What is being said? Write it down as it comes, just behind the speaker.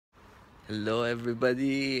Hello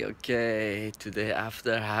everybody. Okay, today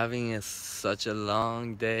after having such a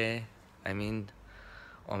long day, I mean,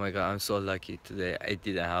 oh my god, I'm so lucky today. I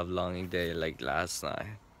didn't have long day like last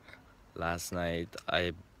night. Last night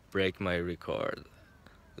I break my record.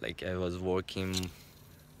 Like I was working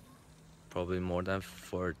probably more than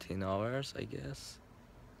 14 hours, I guess,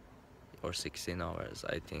 or 16 hours,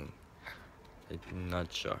 I think. I'm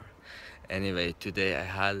not sure. Anyway, today I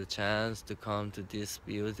had a chance to come to this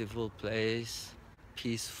beautiful place,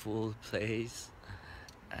 peaceful place,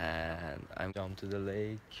 and I'm jump to the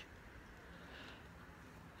lake,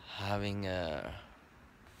 having a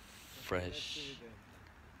fresh,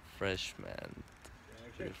 freshman,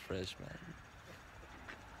 refreshment.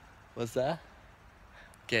 What's that?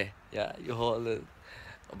 Okay, yeah, you hold it.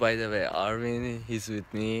 By the way, Arvin, he's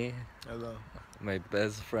with me, Hello. my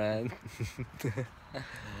best friend,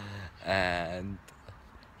 and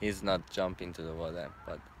he's not jumping to the water,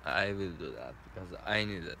 but I will do that because I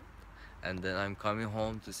need it. And then I'm coming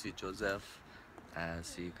home to see Joseph and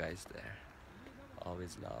see you guys there.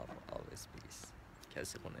 Always love, always peace.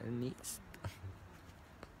 کسی خونه نیست.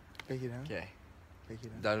 بگیرم؟ Okay.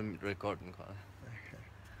 بگیرم. دارم رکورد میکنم.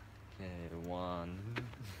 Okay, one.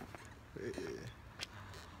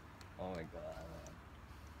 Oh my god.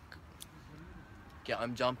 Okay,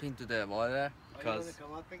 I'm jumping to the water because. Are you gonna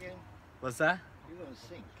come up again? What's that? You're gonna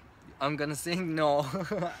sink. I'm gonna sing. No,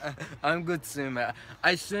 I'm good swimmer.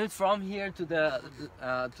 I swim from here to the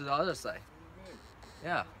other side.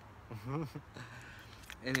 Yeah.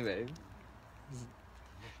 Anyway.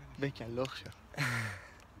 بکن لخ شو.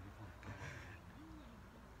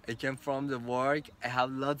 I came from the work. I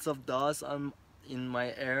have lots of dust on in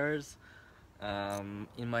my ears,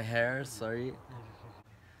 in my hair. Sorry.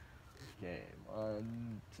 Okay,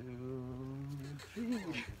 1, 2, 3.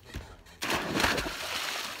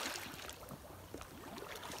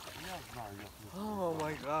 Oh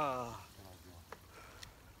my god.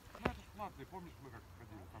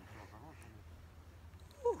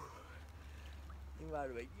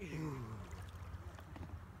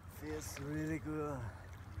 Feels really good.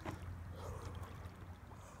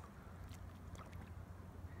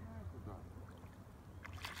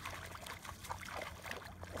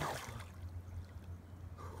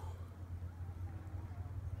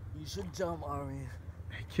 You should jump, Army.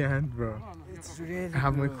 I can't, bro. It's really I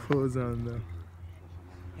have my good. clothes on though.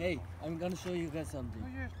 Hey, I'm gonna show you guys something.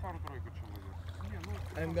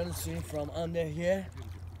 I'm gonna swim from under here.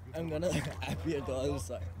 I'm gonna appear the other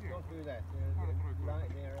side. Don't do that.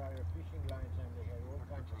 There are fishing lines under here, all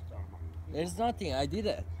kinds of stuff. There's nothing. I did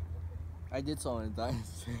it. I did so many times.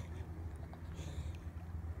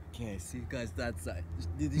 Okay, see you guys that side.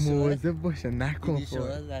 Did you show it? مواظب باشه Did نکن you show خور.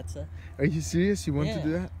 us that side? Are you serious? You want to Yeah.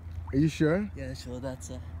 do that? Are you sure? Yeah, show that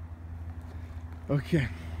side. Okay.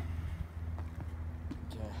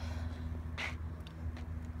 Okay.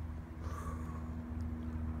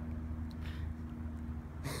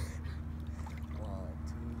 One,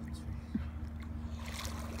 two, three.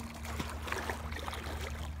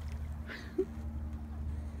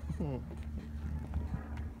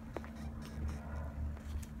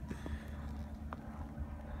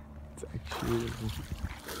 It's actually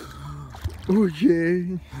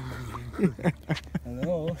okay.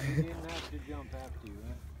 Hello. They didn't have to jump after you,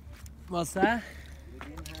 huh? What's that? They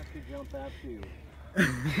didn't have to jump after you.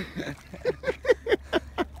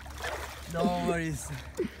 No worries.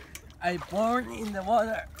 I born in the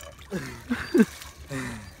water.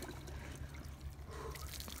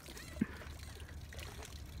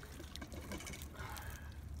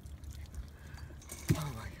 Oh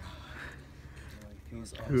my god.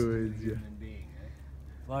 Feels awesome. Good. Yeah. Human being, huh?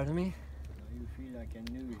 Pardon me? Now you feel like a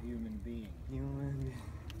new human being. Human.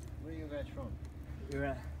 Where are you guys from? You're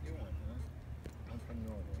Iran, huh? I'm from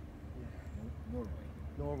Norway. Norway.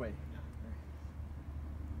 Norway.